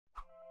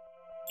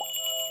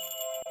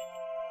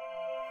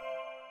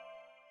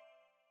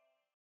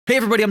Hey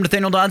everybody, I'm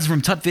Nathaniel Dodson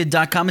from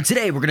tutvid.com, and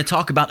today we're going to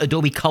talk about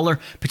Adobe Color,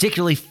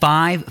 particularly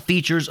 5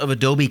 features of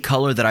Adobe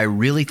Color that I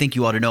really think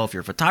you ought to know if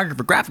you're a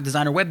photographer, graphic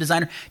designer, web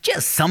designer,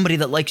 just somebody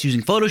that likes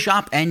using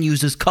Photoshop and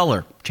uses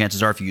color.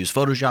 Chances are if you use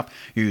Photoshop,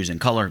 you're using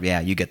color. Yeah,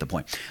 you get the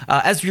point.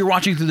 As you're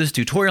watching through this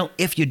tutorial,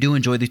 if you do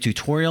enjoy the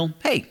tutorial,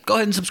 hey, go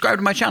ahead and subscribe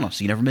to my channel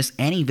so you never miss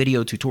any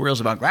video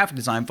tutorials about graphic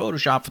design,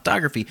 Photoshop,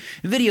 photography,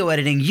 video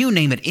editing, you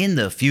name it in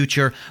the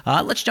future.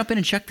 Let's jump in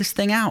and check this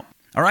thing out.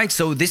 All right,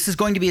 so this is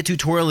going to be a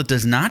tutorial that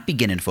does not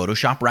begin in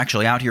Photoshop. We're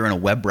actually out here in a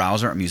web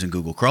browser. I'm using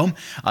Google Chrome.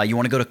 You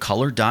want to go to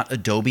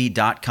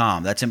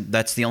color.adobe.com.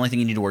 That's the only thing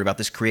you need to worry about,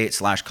 this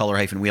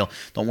create/color-wheel.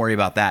 Don't worry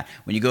about that.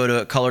 When you go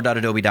to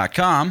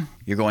color.adobe.com,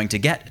 you're going to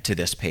get to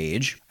this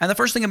page. And the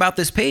first thing about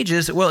this page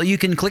is, well, you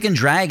can click and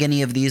drag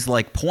any of these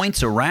like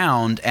points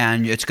around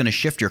and it's going to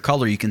shift your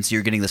color. You can see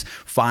you're getting this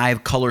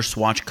 5 color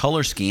swatch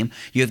color scheme.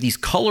 You have these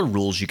color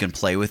rules you can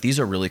play with. These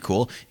are really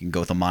cool. You can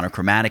go with a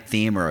monochromatic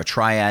theme or a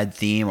triad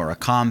theme or a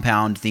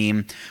compound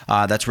theme.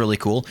 That's really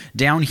cool.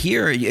 Down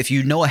here, if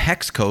you know a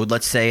hex code,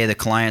 let's say the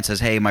client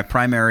says, hey, my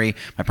primary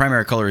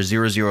color is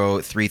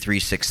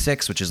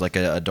 003366, which is like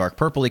a dark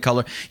purpley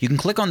color. You can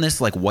click on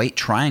this like white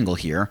triangle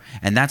here,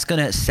 and that's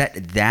going to set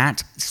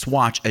that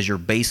swatch as your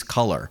base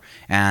color.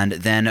 And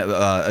then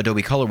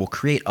Adobe Color will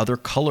create other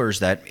colors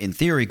that, in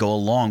theory, go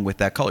along with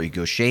that color. You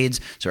go shades,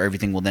 so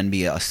everything will then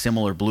be a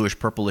similar bluish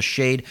purplish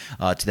shade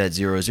to that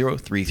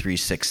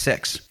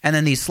 003366. And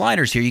then these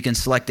sliders here, you can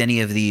select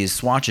any of these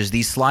swatches.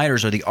 These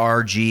sliders are the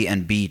R, G,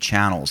 and B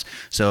channels.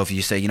 So if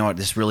you say, you know what,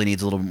 this really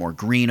needs a little bit more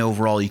green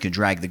overall, you can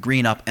drag the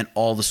green up and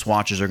all the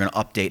swatches are going to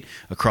update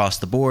across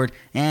the board.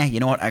 You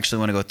know what, I actually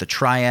want to go with the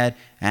triad,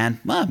 and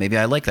maybe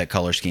I like that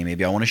color scheme.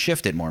 Maybe I want to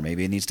shift it more.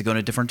 Maybe it needs to go in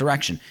a different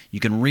direction. You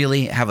can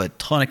really have a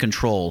ton of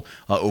control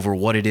over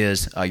what it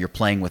is you're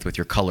playing with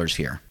your colors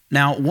here.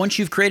 Now, once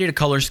you've created a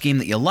color scheme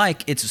that you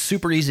like, it's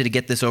super easy to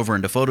get this over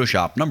into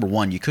Photoshop. Number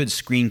one, you could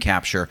screen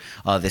capture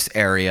this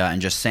area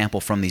and just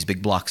sample from these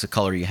big blocks of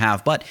color you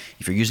have. But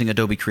if you're using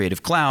Adobe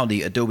Creative Cloud,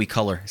 the Adobe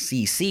Color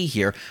CC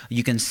here,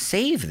 you can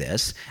save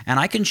this, and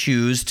I can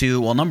choose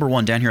to, well, number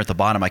one, down here at the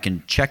bottom, I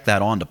can check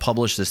that on to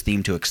publish this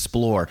theme to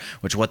Explore,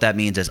 which what that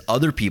means is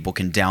other people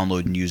can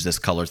download and use this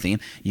color theme.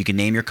 You can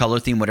name your color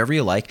theme whatever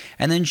you like,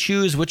 and then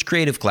choose which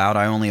Creative Cloud.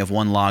 I only have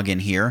one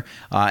login here,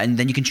 and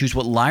then you can choose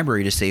what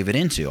library to save it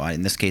into.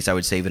 In this case, I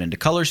would save it into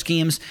color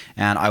schemes,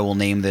 and I will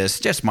name this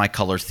just my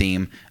color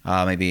theme.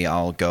 Maybe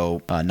I'll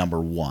go number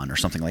 1 or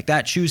something like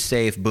that. Choose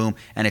save, boom,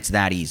 and it's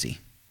that easy.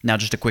 Now,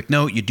 just a quick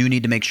note, you do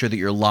need to make sure that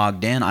you're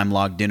logged in. I'm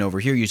logged in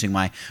over here using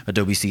my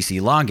Adobe CC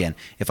login.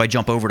 If I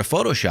jump over to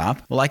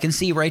Photoshop, well, I can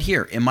see right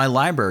here in my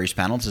libraries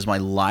panel, this is my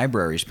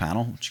libraries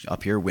panel, which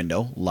up here,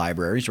 window,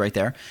 libraries right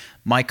there.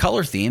 My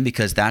color theme,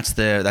 because that's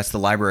the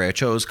library I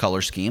chose,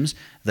 color schemes.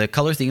 The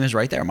color theme is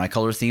right there, my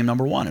color theme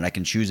number 1, and I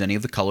can choose any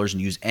of the colors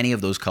and use any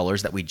of those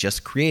colors that we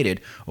just created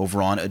over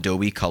on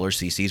Adobe Color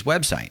CC's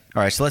website.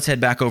 All right, so let's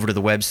head back over to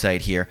the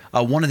website here.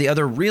 One of the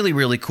other really,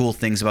 really cool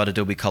things about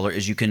Adobe Color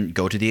is you can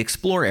go to the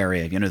Explore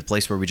area, you know, the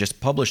place where we just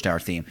published our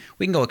theme.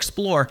 We can go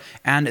Explore,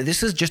 and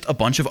this is just a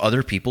bunch of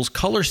other people's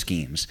color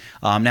schemes.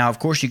 Now, of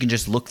course, you can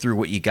just look through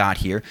what you got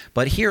here,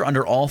 but here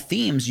under all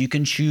themes, you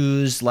can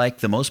choose like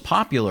the most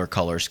popular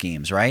color scheme.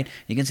 Right?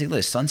 You can see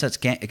this sunset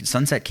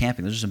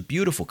camping. Those are some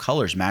beautiful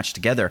colors matched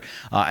together.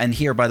 And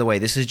here, by the way,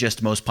 this is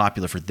just most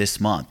popular for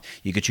this month.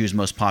 You could choose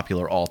most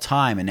popular all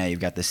time, and now you've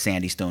got the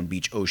Sandy Stone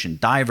Beach Ocean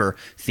Diver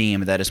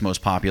theme that is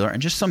most popular,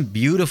 and just some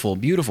beautiful,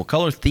 beautiful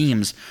color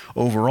themes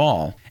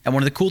overall. And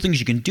one of the cool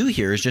things you can do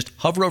here is just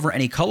hover over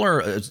any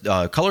color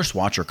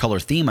swatch or color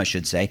theme, I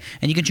should say,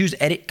 and you can choose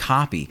Edit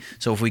Copy.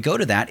 So if we go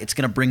to that, it's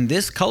going to bring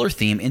this color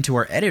theme into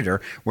our editor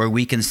where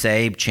we can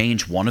say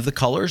change one of the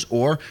colors,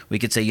 or we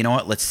could say, you know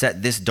what, let's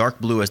set this dark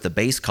blue as the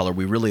base color.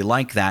 We really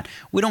like that.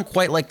 We don't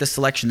quite like the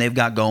selection they've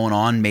got going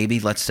on, maybe,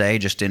 let's say,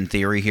 just in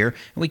theory here,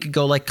 and we could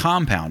go like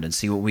compound and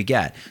see what we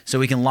get. So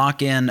we can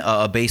lock in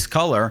a base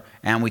color,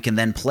 and we can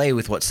then play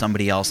with what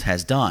somebody else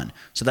has done.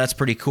 So that's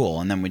pretty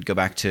cool. And then we'd go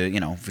back to, you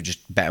know, if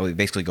we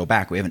basically go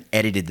back. We haven't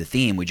edited the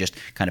theme. We just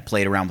kind of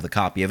played around with a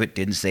copy of it,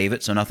 didn't save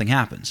it, so nothing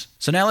happens.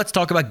 So now let's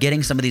talk about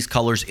getting some of these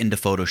colors into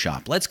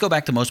Photoshop. Let's go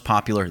back to most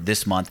popular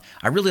this month.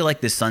 I really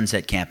like this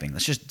sunset camping.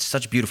 That's just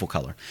such a beautiful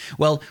color.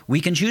 Well, we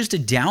can choose to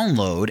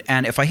download,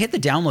 and if I hit the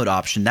download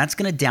option, that's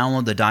going to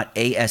download the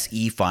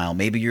 .ase file.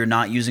 Maybe you're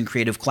not using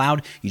Creative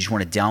Cloud. You just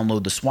want to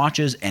download the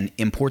swatches and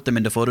import them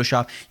into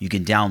Photoshop. You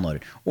can download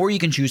it. Or you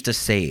can choose to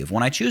save.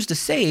 When I choose to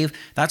save,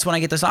 that's when I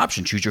get this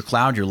option. Choose your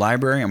cloud, your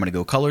library. I'm going to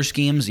go color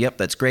schemes. Yep,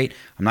 that's great.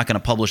 I'm not going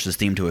to publish this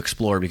theme to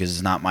Explore because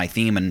it's not my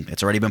theme and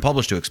it's already been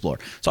published to Explore.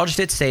 So I'll just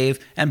hit save,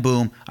 and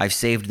boom, I've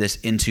saved this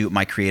into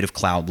my Creative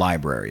Cloud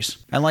libraries.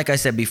 And like I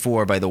said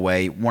before, by the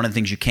way, one of the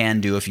things you can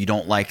do if you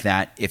don't like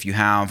that, if you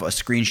have a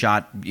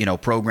screenshot,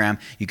 program,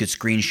 you could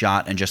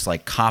screenshot and just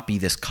like copy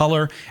this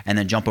Color and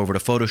then jump over to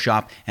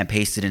Photoshop and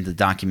paste it into the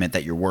document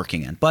that you're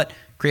working in. But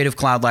Creative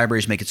Cloud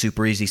libraries make it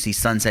super easy. See,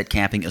 sunset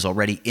camping is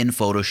already in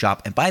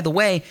Photoshop. And by the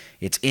way,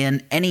 it's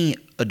in any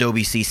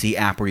Adobe CC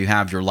app where you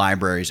have your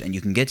libraries, and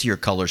you can get to your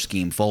color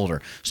scheme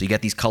folder. So you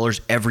get these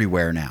colors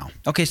everywhere now.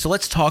 Okay, so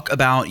let's talk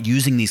about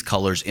using these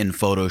colors in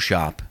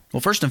Photoshop. Well,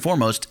 first and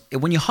foremost,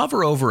 when you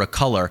hover over a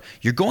color,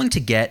 you're going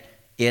to get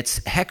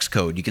its hex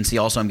code. You can see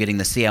also I'm getting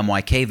the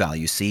CMYK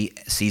value,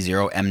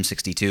 C0,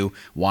 M62,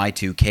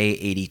 Y2,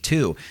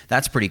 K82.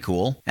 That's pretty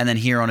cool. And then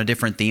here on a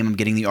different theme, I'm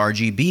getting the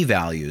RGB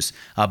values.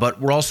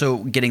 But we're also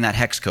getting that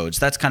hex code.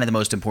 So that's kind of the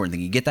most important thing.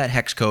 You get that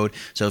hex code.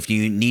 So if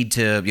you need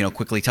to,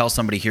 quickly tell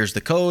somebody, here's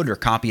the code, or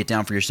copy it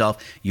down for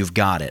yourself, you've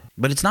got it.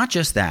 But it's not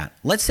just that.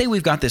 Let's say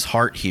we've got this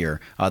heart here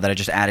that I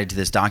just added to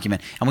this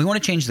document, and we want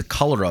to change the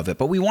color of it,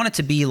 but we want it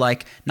to be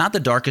like, not the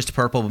darkest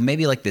purple, but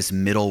maybe like this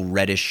middle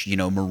reddish,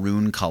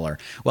 maroon color.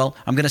 Well,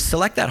 I'm going to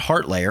select that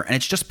heart layer, and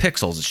it's just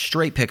pixels. It's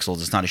straight pixels.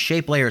 It's not a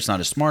shape layer. It's not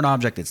a smart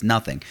object. It's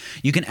nothing.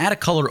 You can add a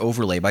color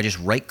overlay by just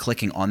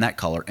right-clicking on that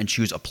color and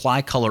choose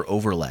Apply Color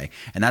Overlay.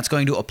 And that's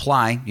going to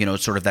apply,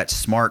 sort of that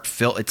smart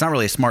filter. It's not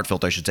really a smart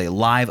filter, I should say,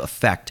 live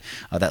effect,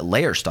 that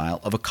layer style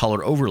of a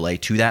color overlay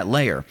to that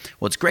layer.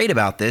 What's great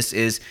about this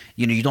is,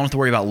 you don't have to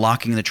worry about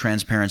locking the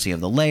transparency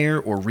of the layer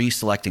or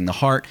reselecting the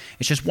heart.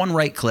 It's just one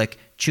right-click,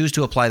 choose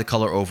to apply the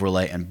color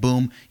overlay, and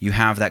boom, you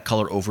have that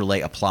color overlay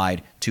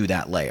applied to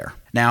that layer.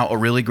 Now, a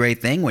really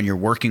great thing when you're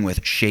working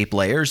with shape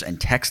layers and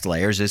text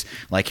layers is,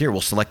 like here,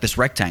 we'll select this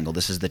rectangle.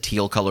 This is the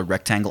teal colored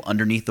rectangle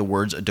underneath the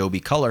words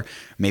Adobe Color.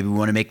 Maybe we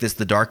want to make this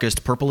the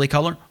darkest purpley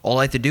color. All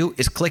I have to do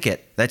is click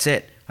it. That's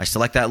it. I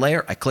select that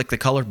layer, I click the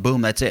color, boom,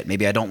 that's it.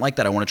 Maybe I don't like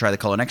that, I want to try the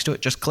color next to it,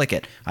 just click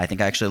it. I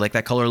think I actually like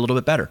that color a little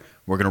bit better.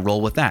 We're going to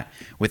roll with that.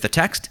 With the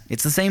text,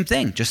 it's the same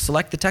thing. Just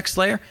select the text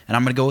layer, and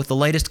I'm going to go with the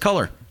lightest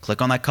color.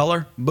 Click on that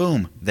color,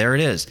 boom, there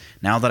it is.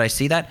 Now that I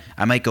see that,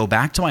 I might go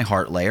back to my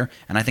heart layer,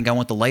 and I think I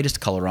want the lightest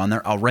color on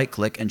there. I'll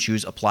right-click and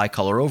choose Apply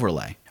Color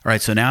Overlay. All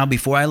right, so now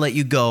before I let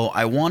you go,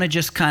 I want to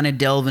just kind of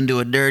delve into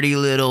a dirty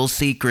little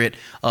secret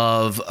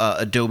of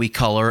Adobe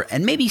Color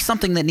and maybe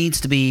something that needs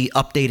to be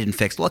updated and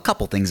fixed. Well, a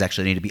couple things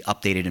actually need to be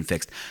updated and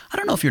fixed. I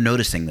don't know if you're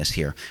noticing this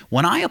here.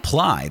 When I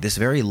apply this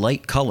very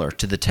light color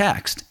to the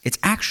text, it's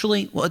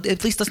actually, well, it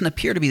at least doesn't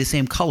appear to be the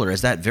same color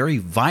as that very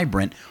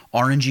vibrant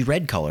orangey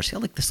red color. See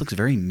how like this looks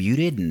very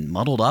muted and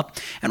muddled up?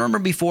 And remember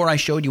before I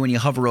showed you when you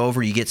hover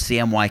over, you get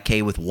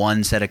CMYK with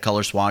one set of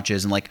color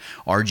swatches and like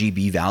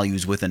RGB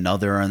values with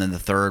another, and then the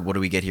third. What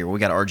do we get here? Well, we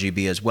got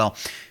RGB as well.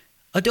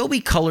 Adobe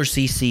Color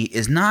CC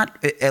is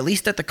not, at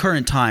least at the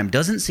current time,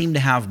 doesn't seem to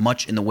have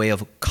much in the way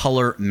of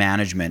color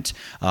management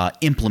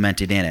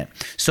implemented in it.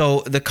 So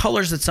the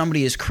colors that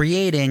somebody is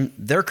creating,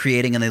 they're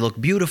creating and they look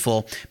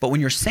beautiful, but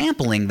when you're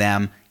sampling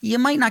them, you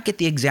might not get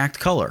the exact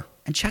color.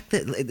 And check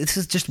that, this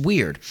is just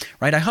weird,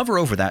 right? I hover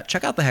over that,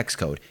 check out the hex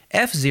code,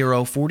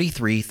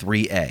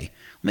 F0433A. Let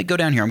me go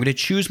down here. I'm going to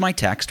choose my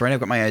text, right? I've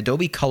got my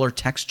Adobe Color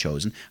text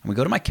chosen. I'm going to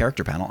go to my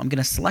character panel. I'm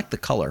going to select the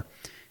color.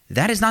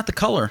 That is not the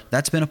color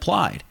that's been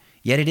applied,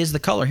 yet it is the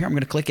color. Here, I'm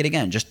going to click it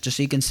again just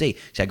so you can see.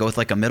 See, I go with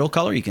like a middle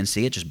color. You can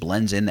see it just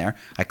blends in there.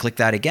 I click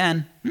that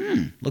again.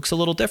 Looks a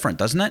little different,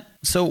 doesn't it?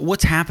 So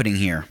what's happening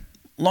here?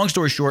 Long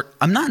story short,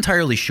 I'm not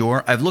entirely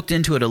sure. I've looked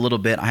into it a little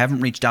bit. I haven't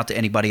reached out to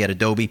anybody at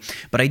Adobe,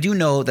 but I do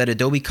know that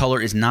Adobe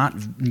Color is not,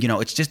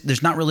 it's just,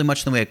 there's not really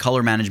much in the way of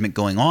color management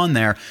going on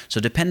there.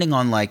 So depending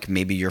on like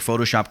maybe your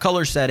Photoshop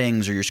color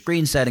settings or your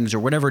screen settings or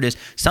whatever it is,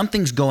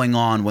 something's going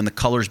on when the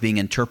color's being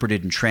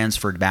interpreted and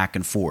transferred back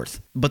and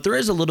forth. But there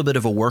is a little bit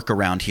of a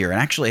workaround here,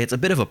 and actually it's a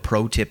bit of a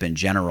pro tip in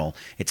general.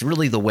 It's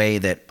really the way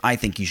that I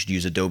think you should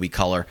use Adobe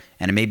Color,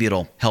 and maybe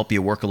it'll help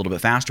you work a little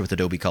bit faster with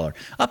Adobe Color.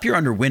 Up here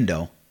under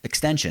Window,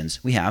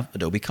 Extensions, we have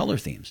Adobe Color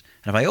Themes.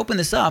 And if I open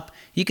this up,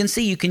 you can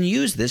see you can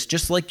use this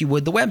just like you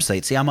would the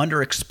website. See, I'm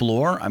under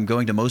Explore, I'm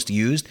going to Most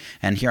Used,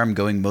 and here I'm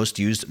going Most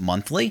Used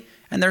Monthly,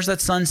 and there's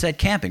that sunset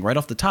camping right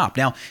off the top.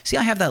 Now, see,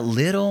 I have that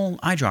little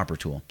eyedropper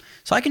tool.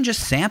 So I can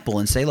just sample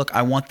and say, look,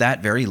 I want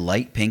that very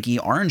light pinky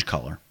orange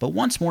color. But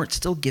once more, it's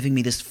still giving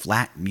me this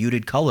flat,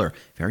 muted color.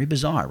 Very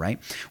bizarre, right?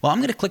 Well, I'm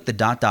going to click the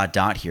dot, dot,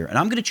 dot here, and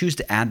I'm going to choose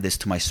to add this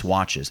to my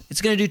swatches.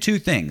 It's going to do two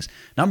things.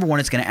 Number one,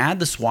 it's going to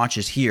add the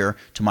swatches here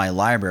to my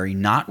library,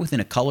 not within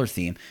a color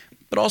theme,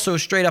 but also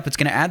straight up, it's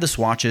going to add the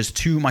swatches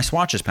to my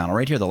swatches panel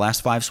right here, the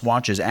last 5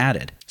 swatches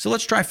added. So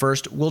let's try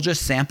first. We'll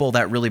just sample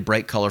that really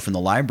bright color from the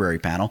library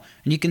panel,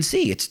 and you can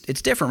see it's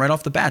different right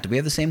off the bat. Do we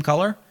have the same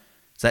color?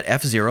 It's that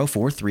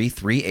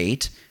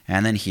F04338,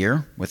 and then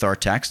here with our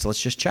text, let's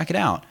just check it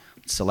out.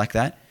 Let's select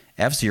that.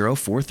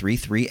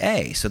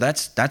 F0433A. So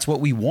that's what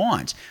we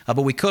want.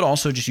 But we could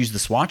also just use the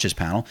swatches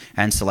panel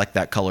and select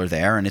that color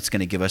there, and it's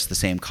going to give us the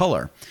same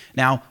color.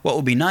 Now, what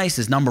would be nice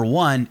is, number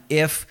one,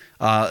 if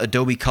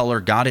Adobe Color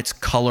got its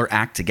color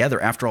act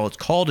together. After all, it's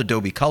called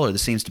Adobe Color.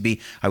 This seems to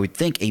be, I would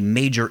think, a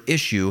major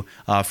issue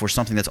for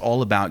something that's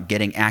all about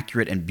getting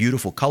accurate and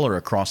beautiful color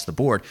across the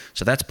board.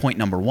 So that's point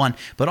number one.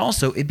 But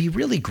also, it'd be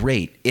really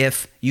great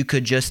if you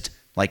could just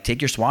like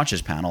take your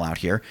swatches panel out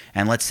here,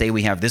 and let's say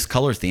we have this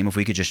color theme. If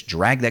we could just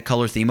drag that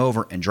color theme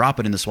over and drop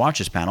it in the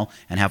swatches panel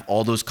and have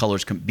all those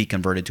colors be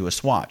converted to a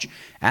swatch.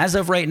 As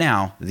of right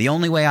now, the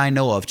only way I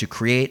know of to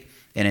create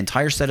an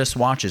entire set of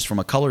swatches from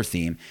a color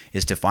theme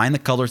is to find the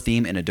color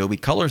theme in Adobe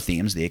Color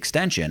Themes, the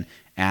extension,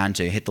 and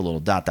to hit the little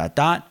dot, dot,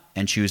 dot,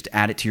 and choose to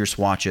add it to your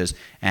swatches,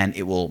 and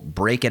it will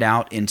break it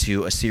out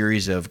into a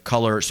series of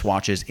color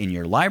swatches in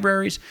your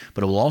libraries,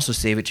 but it will also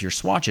save it to your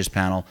swatches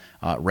panel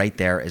right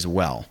there as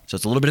well. So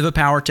it's a little bit of a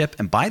power tip.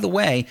 And by the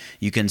way,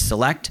 you can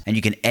select and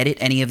you can edit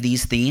any of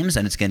these themes,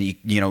 and it's going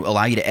to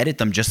allow you to edit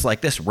them just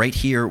like this right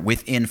here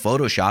within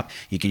Photoshop.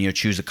 You can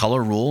choose a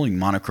color rule,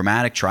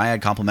 monochromatic,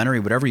 triad, complementary,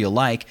 whatever you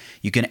like.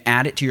 You can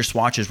add it to your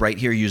swatches right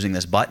here using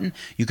this button.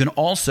 You can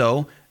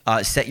also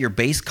set your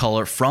base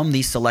color from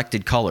these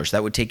selected colors.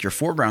 That would take your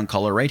foreground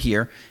color right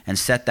here and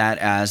set that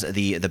as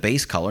the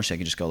base color. So I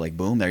can just go like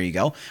boom, there you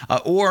go.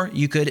 Or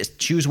you could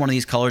choose one of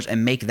these colors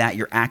and make that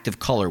your active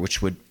color,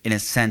 which would in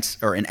essence,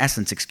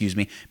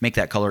 make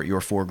that color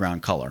your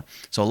foreground color.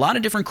 So a lot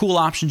of different cool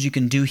options you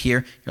can do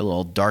here. Your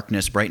little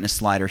darkness, brightness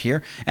slider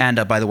here.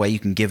 And by the way, you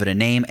can give it a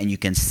name, and you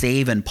can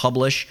save and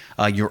publish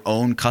your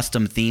own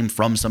custom theme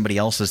from somebody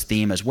else's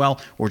theme as well,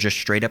 or just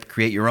straight up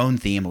create your own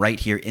theme right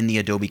here in the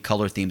Adobe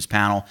Color Themes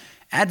panel.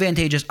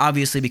 Advantageous,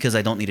 obviously, because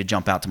I don't need to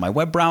jump out to my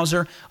web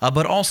browser,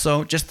 but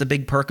also just the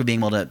big perk of being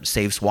able to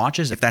save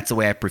swatches if that's the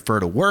way I prefer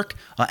to work.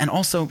 And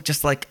also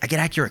just like I get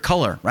accurate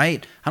color,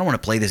 right? I don't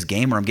want to play this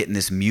game where I'm getting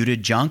this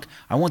muted junk.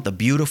 I want the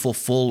beautiful,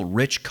 full,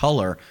 rich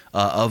color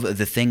of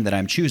the thing that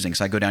I'm choosing.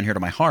 So I go down here to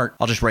my heart.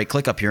 I'll just right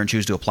click up here and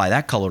choose to apply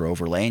that color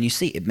overlay. And you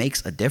see, it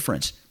makes a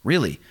difference.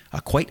 Really,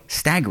 quite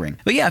staggering.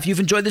 But yeah, if you've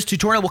enjoyed this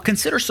tutorial, well,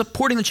 consider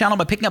supporting the channel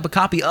by picking up a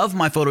copy of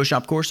my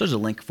Photoshop course. There's a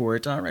link for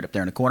it right up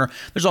there in the corner.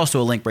 There's also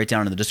a link right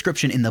down in the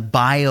description in the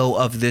bio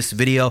of this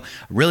video. I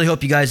really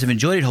hope you guys have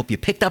enjoyed it. Hope you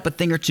picked up a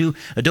thing or two.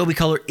 Adobe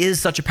Color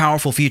is such a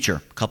powerful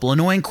feature. A couple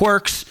annoying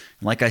quirks.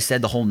 Like I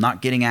said, the whole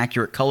not getting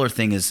accurate color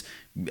thing is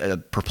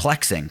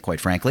perplexing, quite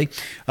frankly.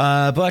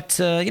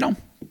 But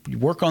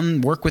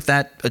work with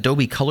that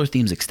Adobe Color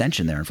Themes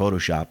extension there in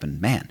Photoshop, and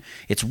man,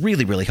 it's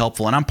really, really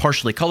helpful. And I'm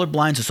partially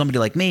colorblind, so somebody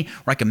like me,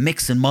 where I can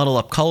mix and muddle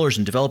up colors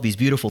and develop these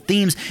beautiful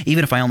themes,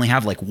 even if I only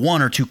have like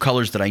one or two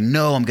colors that I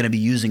know I'm going to be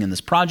using in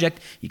this project,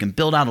 you can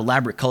build out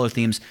elaborate color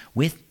themes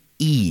with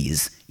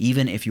ease,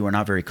 even if you are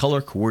not very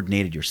color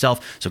coordinated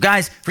yourself. So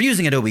guys, for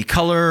using Adobe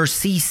Color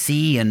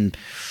CC and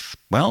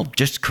well,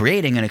 just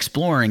creating and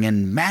exploring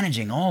and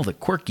managing all the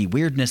quirky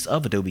weirdness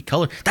of Adobe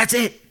Color, that's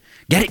it.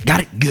 Get it,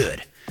 got it,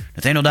 good.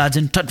 Nathaniel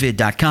Dodson,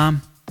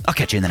 tutvid.com. I'll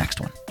catch you in the next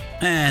one.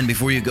 And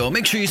before you go,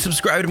 make sure you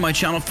subscribe to my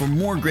channel for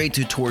more great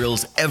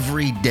tutorials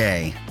every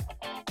day.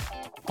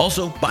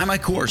 Also, buy my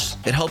course.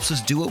 It helps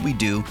us do what we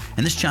do,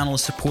 and this channel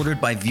is supported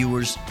by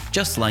viewers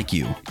just like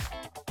you.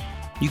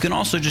 You can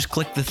also just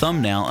click the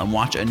thumbnail and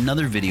watch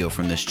another video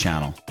from this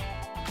channel.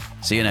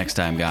 See you next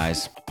time,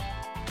 guys.